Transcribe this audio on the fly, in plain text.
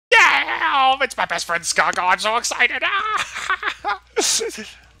Oh, it's my best friend Skunk. Oh, I'm so excited. Go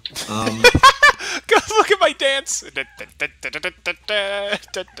look at my dance.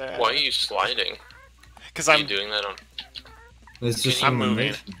 Why are you sliding? Because Are I'm you doing that on... It's just I'm moving.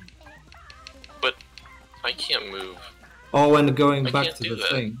 animation. But I can't move. Oh, and going I back can't to do the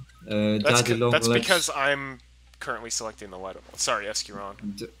that. thing. That's Daddy Longlegs. because I'm currently selecting the letter. Sorry,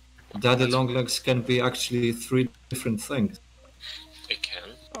 Escuron. Daddy Longlegs can be actually 3 different things. It can.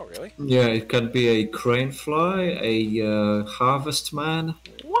 Oh, really? Yeah, it can be a crane fly, a harvest man,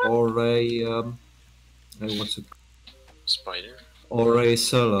 What? or a what's it? Spider? Or a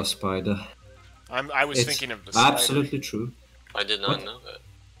solar spider. I was It's thinking of the spider. absolutely true. I did not know that.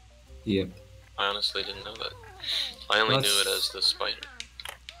 Yep. I honestly didn't know that. I only knew it as the spider.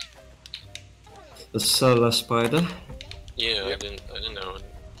 The solar spider. Yeah, Yep. I didn't know it.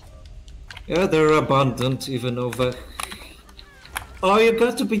 Yeah, they're abundant even over. Oh, you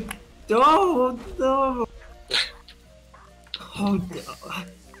got to be. Oh no! Oh no!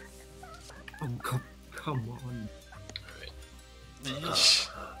 Oh, come on! Yeesh.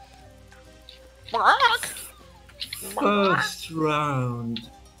 First round.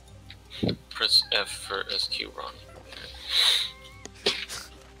 Press F for SQ run.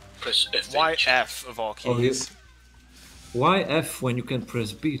 Press F. Why F of all Oh, keys? Why F when you can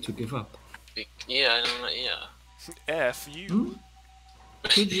press B to give up? Yeah, I don't know. Yeah. F you. Hmm?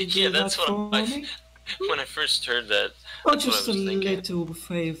 Could you do Yeah, that that's what for me? when I first heard that. Oh, That's what just I a was thinking. little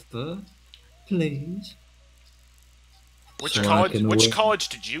favor, please. Which So I college? can Which work- college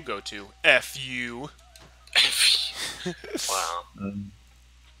did you go to? F you. Wow. Um,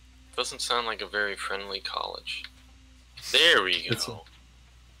 Doesn't sound like a very friendly college. There we It's go.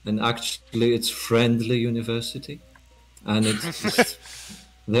 and actually, it's Friendly University, and it's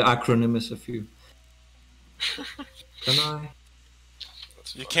the acronym is a few. Can I?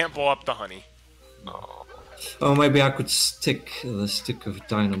 That's You fun. can't blow up the honey. Oh. Oh, maybe I could stick the stick of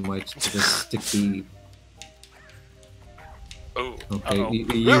dynamite to the sticky. Oh. Okay, Uh-oh.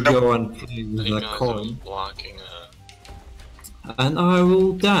 you go and play with You the guys are coin, blocking. and I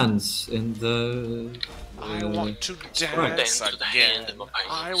will dance in the. I want to right. dance Dance with the again. hand in my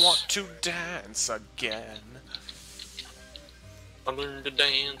I pants. want to dance again. I learned to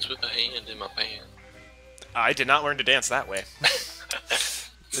dance with a hand in my pants. I did not learn to dance that way.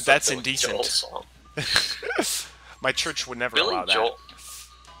 It's That's like the Joel indecent. song. My church would never Billy allow that. Joel.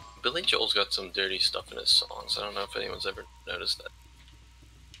 Billy Joel's got some dirty stuff in his songs. I don't know if anyone's ever noticed that.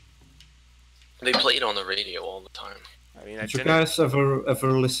 They play it on the radio all the time. I mean, I Did you didn't. guys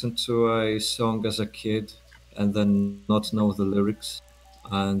ever listen to a song as a kid and then not know the lyrics,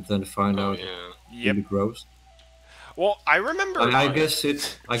 and then find Oh out yeah. Yep. really gross? Well, I remember. I guess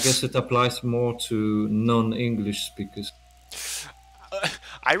it applies more to non-English speakers.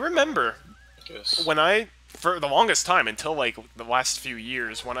 I remember Yes. when for the longest time, until like the last few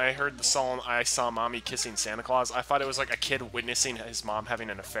years, when I heard the song "I Saw Mommy Kissing Santa Claus," I thought it was like a kid witnessing his mom having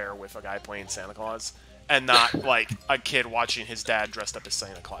an affair with a guy playing Santa Claus, and not like a kid watching his dad dressed up as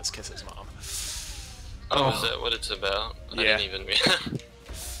Santa Claus kiss his mom. Oh, is that what it's about? I Yeah. didn't even.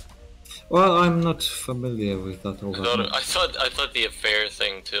 Well, I'm not familiar with that all that much. I thought the affair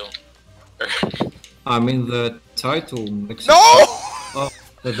thing too. I mean, the title makes No! Oh,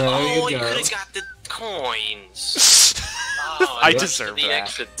 there Oh, you you go. could have got the coins. Oh, I rushed to deserve the that.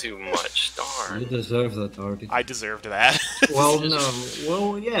 exit too much. You Darn. deserve that, Artie. I deserved that. Well, no.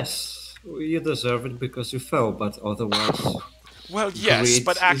 Well, yes. You deserve it because you fell, but otherwise, Well, yes, Greed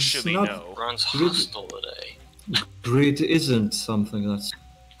but is actually, not- no. Ron's hostile today. greed isn't something that's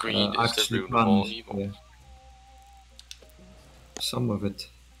Greed is the actually root of all punished. evil. Yeah. Some of it.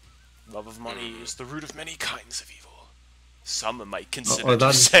 Love of money is the root of many kinds of evil. Some might consider to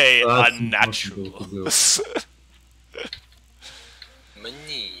that's- say that's unnatural. impossible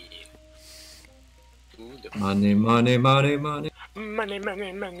Money. Ooh, the Money, money, money, money. money,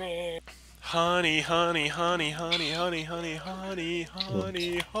 money, money. Honey, honey, honey, honey, honey, honey, honey,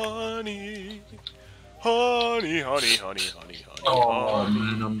 honey, honey. Honey, honey, honey, honey, honey, Oh honey.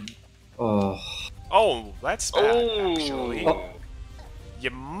 man, oh. Oh, that's bad, Oh. actually. Oh.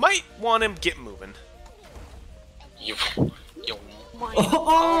 You might want to get moving. You my,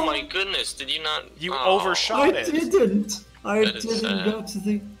 oh my goodness, did you not? You oh. overshot I it. didn't. I That is didn't sad. go to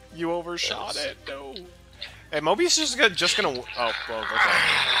the. You overshot Yes. it. No. Hey, Mobius is just gonna. Oh, well,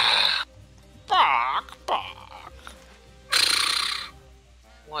 okay. Bark, bark.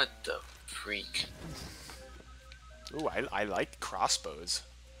 What the freak? Ooh, I like crossbows.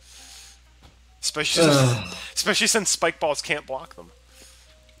 Especially since spike balls can't block them.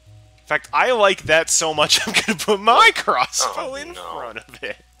 In fact, I like that so much I'm gonna put my crossbow Oh, in no. front of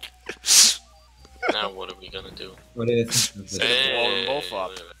it. we gonna do? What do you think of Instead this? of blowing them both Hey, up.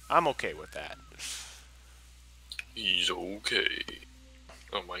 look at that. I'm okay with that. He's okay.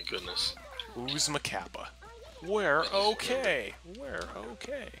 Oh my goodness. Who's Macappa? We're okay. We're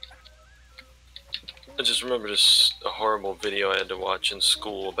okay. I just remember this a horrible video I had to watch in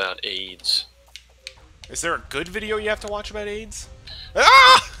school about AIDS. Is there a good video you have to watch about AIDS?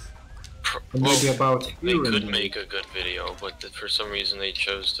 Ah! Maybe about They could hearing. make a good video, but for some reason they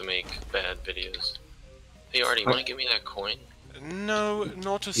chose to make bad videos. Hey Artie, wanna give me that coin? No,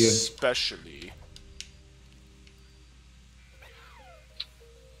 not especially.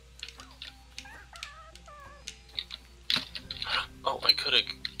 Oh, I could've...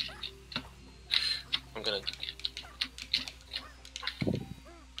 I'm gonna...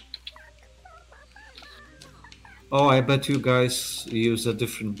 Oh, I bet you guys use a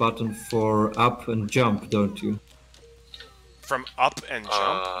different button for up and jump, don't you? From up and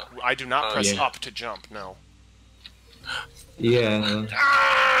jump? I do not press yeah. up to jump, no. Yeah.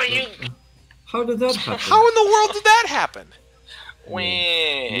 Ah, you... How did that happen? How in the world did that happen? Wah.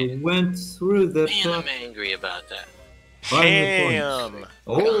 You went through that. Man, I'm angry about that. 500 points. Ham!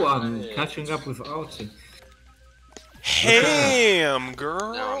 Oh, I'm catching up with Archie. Ham, Now I'm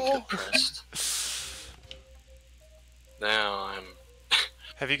girl! depressed. Now I'm...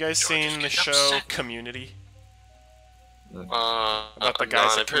 Have you guys George is seen the getting show upset. Community? About the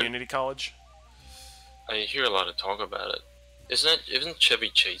guys at community college? I hear a lot of talk about it. Isn't Chevy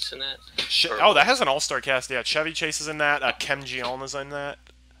Chase in that? Oh, that has an all-star cast. Yeah, Chevy Chase is in that. Kem Jeon is in that.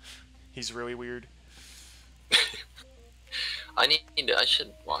 He's really weird. I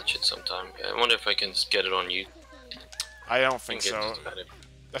should watch it sometime. I wonder if I can get it on YouTube. I don't think and get so. just about it.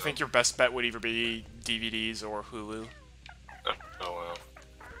 I think your best bet would either be DVDs or Hulu. Oh wow.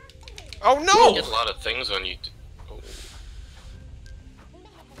 Oh You no! get a lot of things on YouTube. Oh.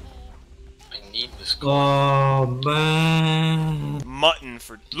 I need this coin. Oh man. Mutton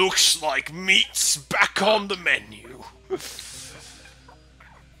for looks like meat's back on the menu.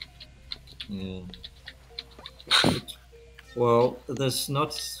 Yeah. Well, there's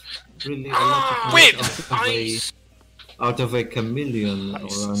not really a lot of Wait! meat out of a chameleon or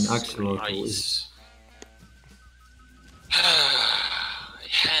an axolotl. Ice. I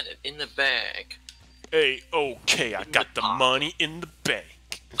had it in the bag. Hey, okay, I got the money in the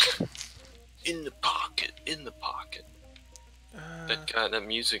bank. In the pocket. In the pocket. That guy, that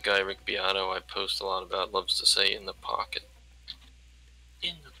music guy, Rick Beato, I post a lot about, loves to say "in the pocket."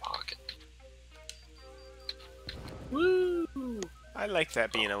 In the pocket. Woo! I like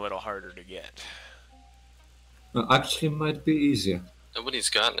that being a little harder to get. Actually, might be easier. Nobody's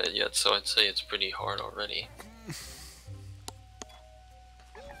gotten it yet, so I'd say it's pretty hard already.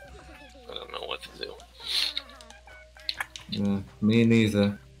 I don't know what to do. Yeah, me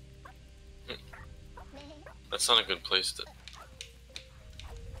neither. That's not a good place to...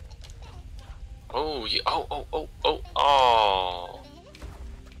 Oh, oh!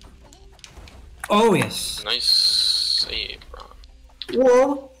 Oh yes. Nice save, Ron.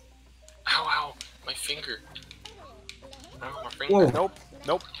 Whoa. Ow, ow, my finger. Ow, my finger. Whoa.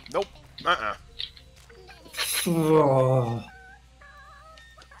 Nope. Whoa.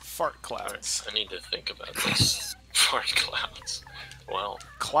 Fart clouds. I need to think about this. Fart clouds. Wow.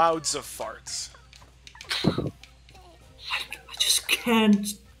 Clouds of farts. I just can't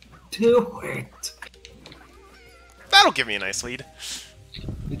do it. That'll give me a nice lead.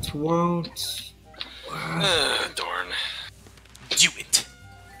 It won't. Darn. Do it.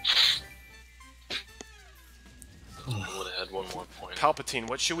 I would have had one more point. Palpatine,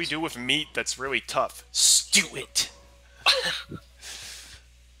 what should we do with meat that's really tough? Stew it.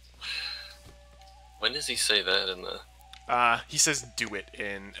 When does he say that in the... He says do it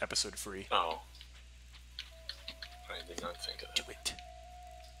in episode 3. Oh. I did not think of that. Do it.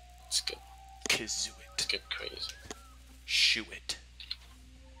 It's good. Kazoo It's it. good crazy. Shoo it.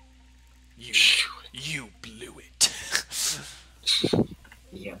 Shoo You blew it.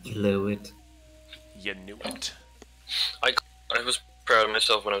 Yeah, blew it. You knew it. I was proud of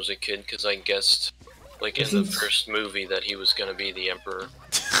myself when I was a kid because I guessed, like, in the first movie that he was gonna be the Emperor.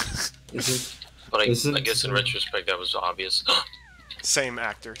 Is it? But I Isn't- guess in retrospect that was obvious. Same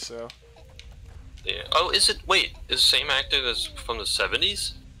actor, so. Yeah. Oh, is it? Wait, is the same actor that's from the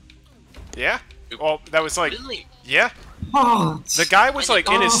 70s? Yeah? Well, that was like. Really? Yeah. Oh, The guy was like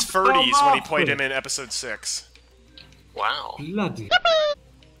in his Oh, 30s when he come played on. him in episode 6. Wow. bloody.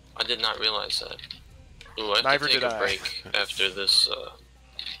 I did not realize that. Ooh, I have Neither to take did a I. break after this,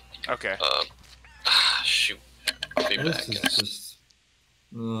 Okay. shoot. I'll be back. This is just.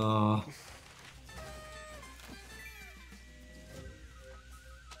 Oh.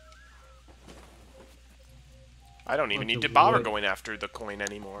 I don't even What need a to bother wa- going after the coin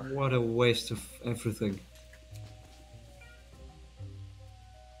anymore. What a waste of everything.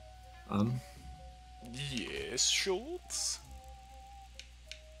 Yes, Schultz?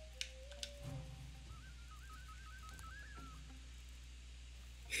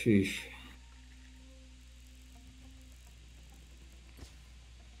 Sheesh.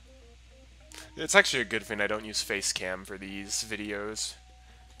 It's actually a good thing I don't use face cam for these videos.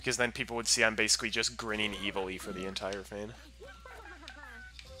 Because then people would see I'm basically just grinning evilly for the entire thing.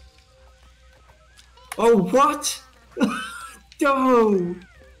 Oh, what? No!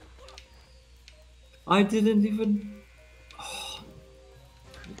 I didn't even...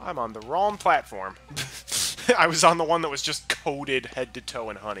 I'm on the wrong platform. I was on the one that was just coated head to toe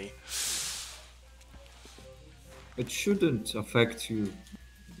in honey. It shouldn't affect you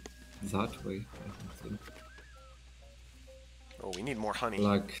that way, I don't think. Oh, we need more honey.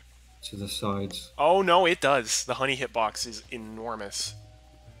 Like, to the sides. Oh, no, it does. The honey hitbox is enormous.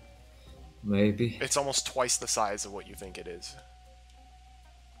 Maybe. It's almost twice the size of what you think it is.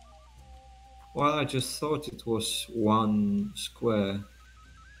 Well, I just thought it was one square.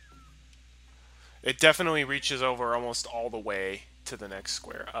 It definitely reaches over almost all the way to the next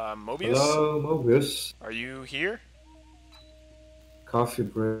square. Mobius? Hello, Mobius. Are you here? Coffee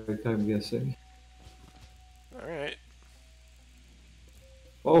break, I'm guessing. Alright.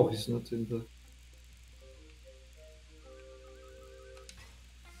 Oh, he's not in the...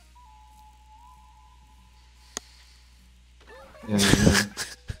 Yeah, I know.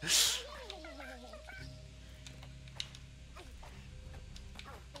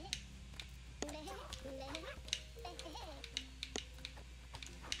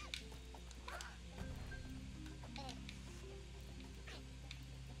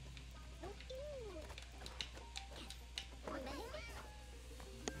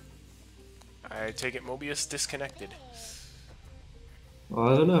 I take it Mobius disconnected.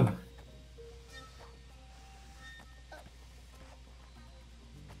 I don't know.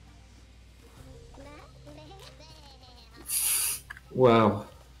 Wow.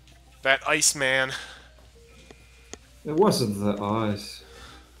 That Iceman. It wasn't the eyes.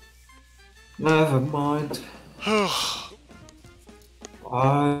 Never mind.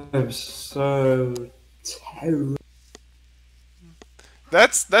 I'm so terrible.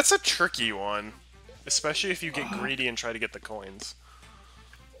 That's a tricky one. Especially if you get greedy and try to get the coins.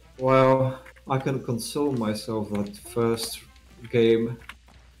 Well, I can console myself that first game.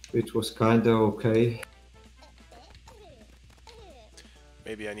 It was kinda okay.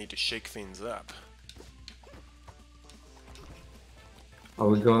 Maybe I need to shake things up. Are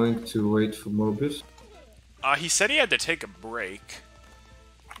we going to wait for Mobius? He said he had to take a break.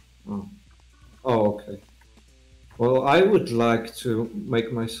 Oh. Oh, okay. Well, I would like to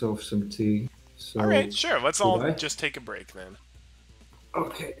make myself some tea. So Alright, sure. Let's should all I? just take a break then.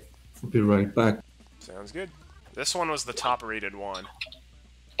 Okay. I'll be right back. Sounds good. This one was the top rated one.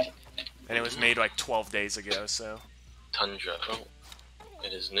 And it was made like 12 days ago, so. Tundra. Oh,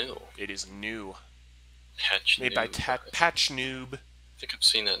 it is new. It is new. Patch Made by Noob. Patch Noob. I think I've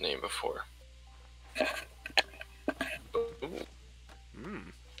seen that name before. Ooh.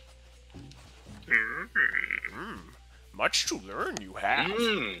 Much to learn you have.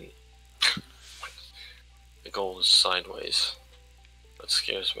 The goal is sideways. That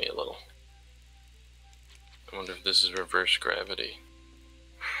scares me a little. I wonder if this is reverse gravity.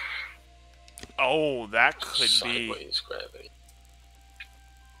 Oh, that could be. Sideways gravity.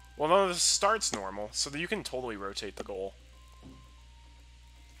 Well, no, the start's normal, so that you can totally rotate the goal.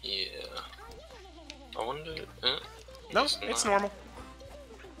 Yeah. I wonder. No, it's normal.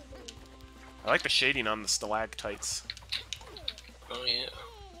 I like the shading on the stalactites. Oh yeah.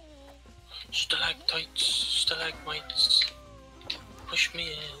 Stalactites, stalagmites. Push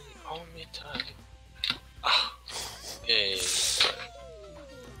me in, hold me tight. Ah. Hey.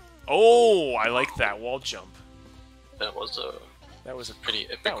 Oh, I like that wall jump. That was a pretty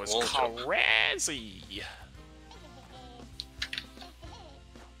epic That was wall jump. crazy.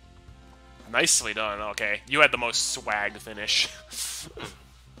 Nicely done. Okay, you had the most swag finish.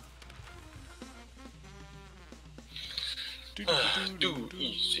 Too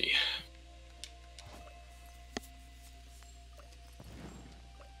easy.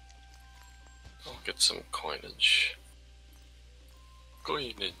 I'll get some coinage.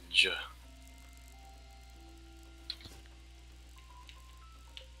 Coinage.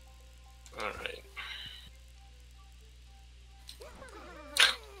 Alright.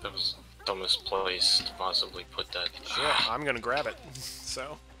 That was the dumbest place to possibly put that. Yeah, I'm gonna grab it.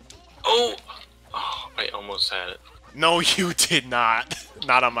 So. Oh! Oh, I almost had it. No, you did not.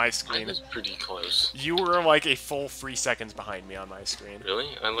 Not on my I screen. was pretty close. You were like a full 3 seconds behind me on my screen. Really?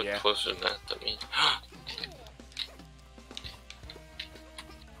 I looked Yeah. closer than that to me.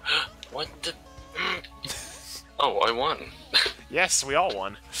 What the? Oh, I won. Yes, we all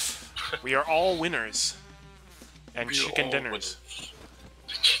won. We are all winners. And We chicken all dinners.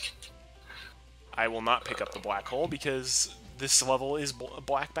 Chicken. I will not pick up the black hole because this level is a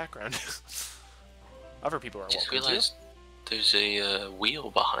black background. Other people are Just welcome realized there's a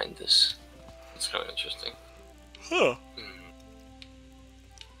wheel behind this. That's kind of interesting. Huh.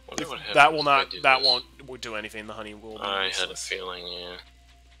 Wonder what happens That will if not. I do That this. won't do anything. The honey will be I had a useless. feeling, yeah.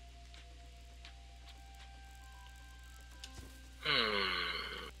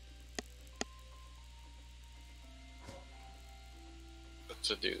 Let's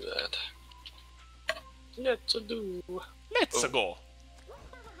do that. Let's do. Let's Oh. go.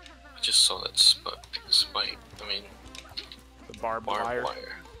 I just saw that spike. I mean, The barbed barbed wire.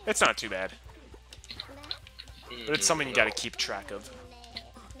 wire. It's not too bad, but it's something you got to No. keep track of.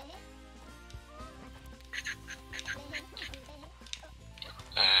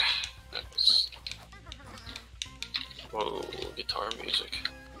 Ah, that was. Whoa, guitar music.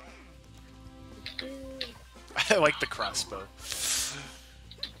 I like the crossbow.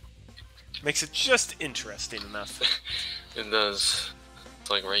 Makes it just interesting enough. It does. It's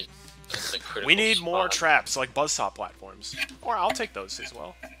like right. That's like critical We need more spot. traps, like buzzsaw platforms. Or I'll take those as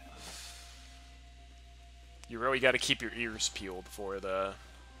well. You really got to keep your ears peeled for the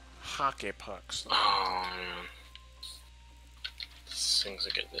hockey pucks. Oh man. Things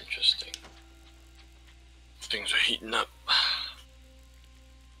are getting interesting. Things are heating up.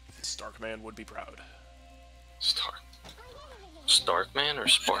 Starkman would be proud. Starkman or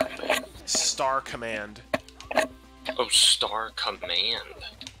Sparkman? Star Command. Oh, Star Command.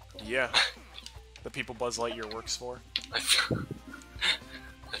 Yeah. The people Buzz Lightyear works for. I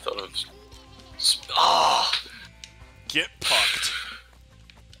thought of. Ah! Get pucked.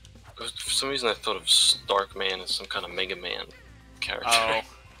 For some reason, I thought of Starkman as some kind of Mega Man character. Oh.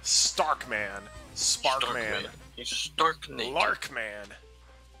 Starkman. Sparkman. He's Stark naked. Larkman.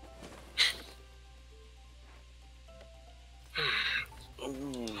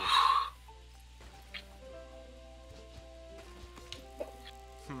 Ooh.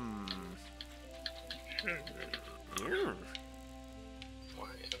 Mm. Why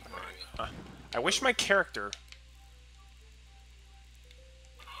am I wish my character...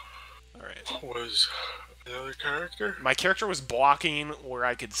 Alright. was the other character? My character was blocking where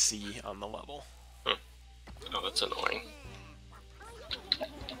I could see on the level. Oh, that's annoying.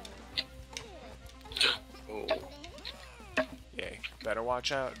 Ooh. Yay. Better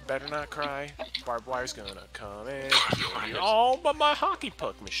watch out. Better not cry. Barbed wire's gonna come and kill you all but my hockey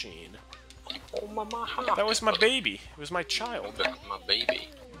puck machine. Oh, mama. That was my baby. It was my child. My baby.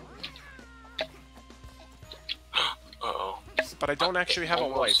 Uh-oh. But I don't actually have a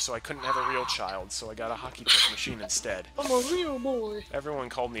Almost. wife, so I couldn't have a real child, so I got a hockey puck machine instead. I'm a real boy. Everyone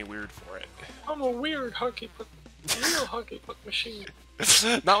called me weird for it. I'm a weird hockey puck. Real hockey puck machine.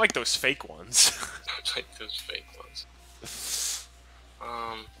 Not like those fake ones. Like those fake ones.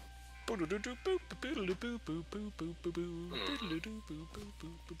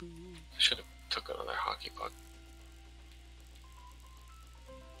 Should have took another hockey puck.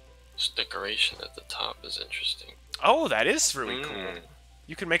 This decoration at the top is interesting. Oh, that is really cool. Mm.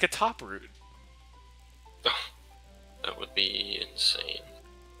 You can make a top route. That would be insane.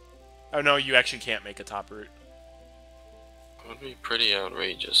 Oh no, you actually can't make a top route. It would be pretty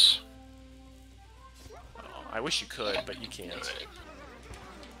outrageous. Oh, I wish you could, but you can't. Right.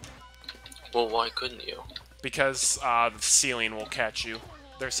 Well, why couldn't you? Because the ceiling will catch you.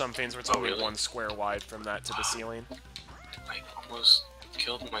 There's some things where it's Oh, only really? 1 square wide from that to the ceiling. I almost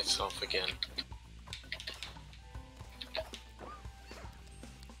killed myself again.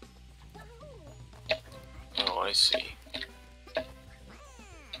 Oh, I see.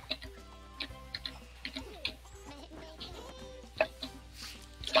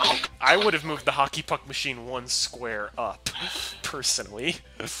 I would have moved the hockey puck machine 1 square up, personally.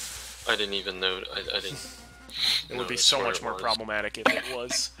 I didn't even know. I didn't. It would be notice so where much it more was problematic if it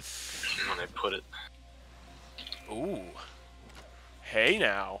was. when I put it. Ooh. Hey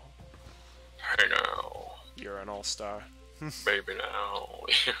now. Hey now, You're an all-star. baby now.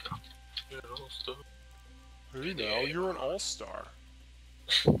 You know, stuff. Hey now, you're an all-star.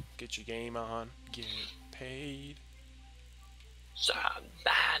 Get your game on. Get paid.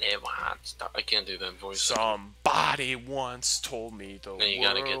 Somebody wants to. I can't do that voice. Somebody once told me the Now you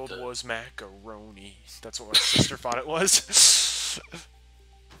gotta get world the- was macaroni. That's what my sister thought it was.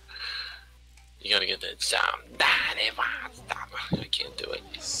 You gotta get that sound. I can't do it.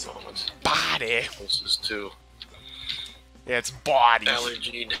 Body. This is too Yeah, it's body.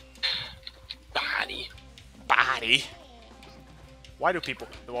 allergied. Body. Body. Why do people...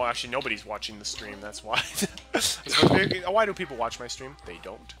 Well, actually, nobody's watching the stream, that's why. Why do people watch my stream? They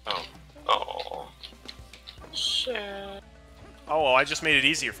don't. Oh. Oh. Shit. Oh, well, I just made it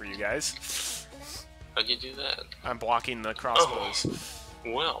easier for you guys. How'd you do that? I'm blocking the crossbows.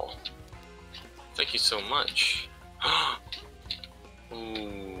 Oh. Well. Thank you so much.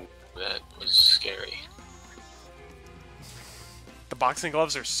 Ooh, that was scary. The boxing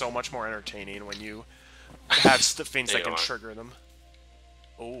gloves are so much more entertaining when you have things that can trigger them.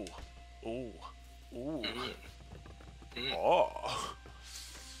 Ooh. Ooh. Ooh. Oh.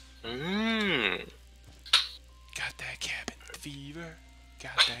 Mmm. Got that cabin fever.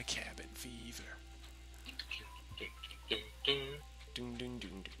 Got that cabin fever. Doom, doom, doom, doom,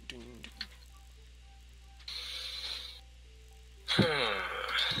 doom, doom.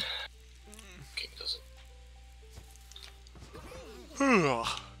 King doesn't.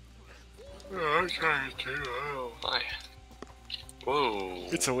 I'm trying to. Why? Whoa.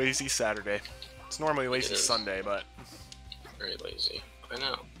 It's a lazy Saturday. It's normally lazy Sunday, but Very lazy. I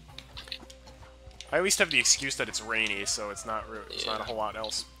know. I at least have the excuse that it's rainy, so it's not it's not a whole lot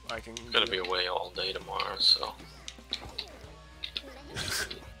else I can do. Gonna be away all day tomorrow, so.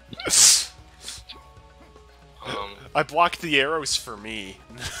 I blocked the arrows for me.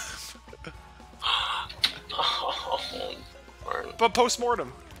 Oh, darn. But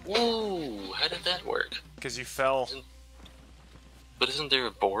post-mortem. Whoa, how did that work? Because you fell. But isn't there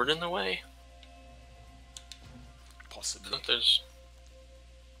a board in the way? I Possibly. thought there's...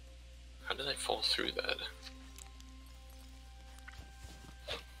 How did I fall through that?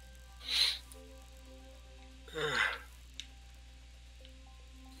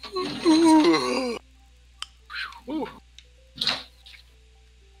 Ooh.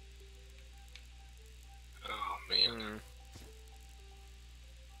 Oh man.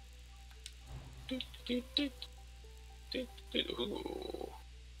 Ooh.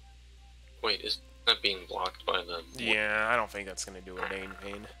 Wait, is that being blocked by the... Yeah, I don't think that's gonna do a pain.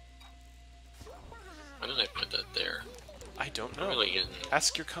 Why did I put that there? I don't know. Really isn't.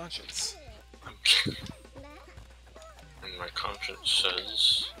 Ask your conscience. And my conscience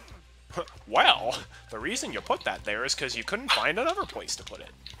says... Well, the reason you put that there is because you couldn't find another place to put it.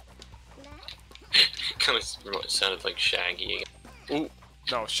 Kind of sounded like Shaggy. Ooh.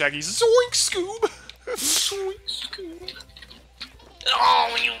 No, Shaggy's Zoink Scoob! Zoink Scoob.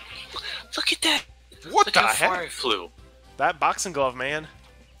 Oh, you... Look at that! What Look the how heck? far I flew. That boxing glove, man.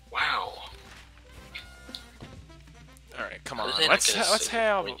 Wow. Alright, come on. How did they not Let's get a single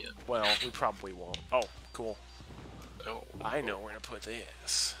have... point yet? Well, we probably won't. Oh, cool. Oh. I know where to put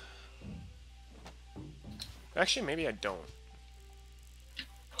this. Actually, maybe I don't.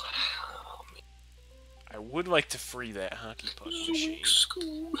 Oh, man. I would like to free that hockey puck machine. Zoink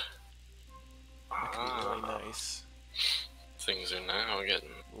Scoob. That could be really nice. Things are now getting...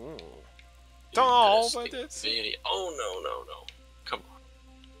 Ooh. Oh, but it's... Oh, no. Come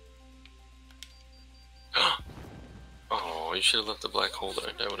on. Oh, you should have left the black hole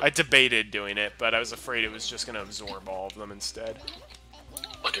there. That I debated doing it, but I was afraid it was just going to absorb all of them instead.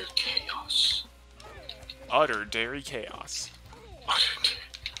 Utter chaos. Utter dairy chaos. Utter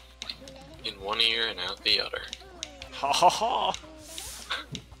in one ear and out the other. Ha ha ha!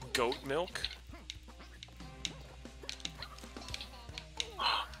 Goat milk?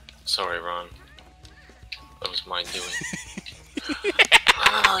 Sorry, Ron. That was my doing.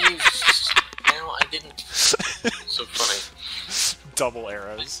 Oh, you... Now I didn't... So funny. Double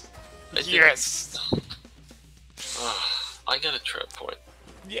arrows. Yes! I got a trap point.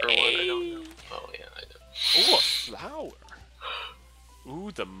 Yay! For what, I don't know. Oh, yeah, I do. Ooh, a flower.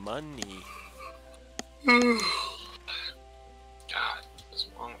 Ooh, the money. God, what's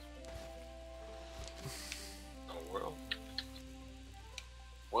wrong? The world.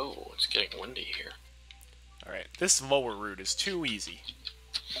 Whoa, it's getting windy here. Alright, this lower route is too easy.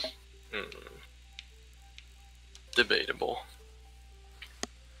 Debatable.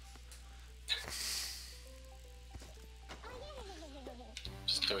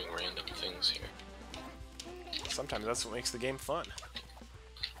 Just doing random things here. Sometimes that's what makes the game fun.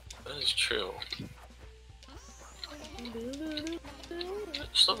 That is true.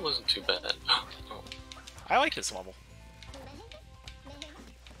 This level isn't too bad. Oh. I like this level.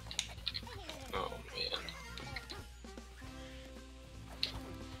 Oh, man.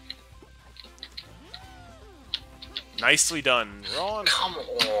 Nicely done, Ron. Come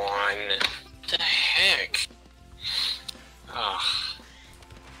on! The heck? Ah.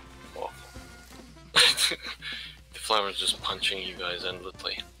 Awful. flower's just punching you guys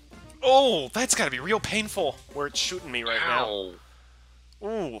endlessly. Oh, that's gotta be real painful where it's shooting me right Ow. now.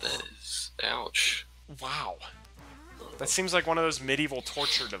 Ooh. That is... Ouch. Wow. That seems like one of those medieval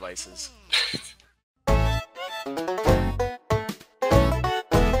torture devices.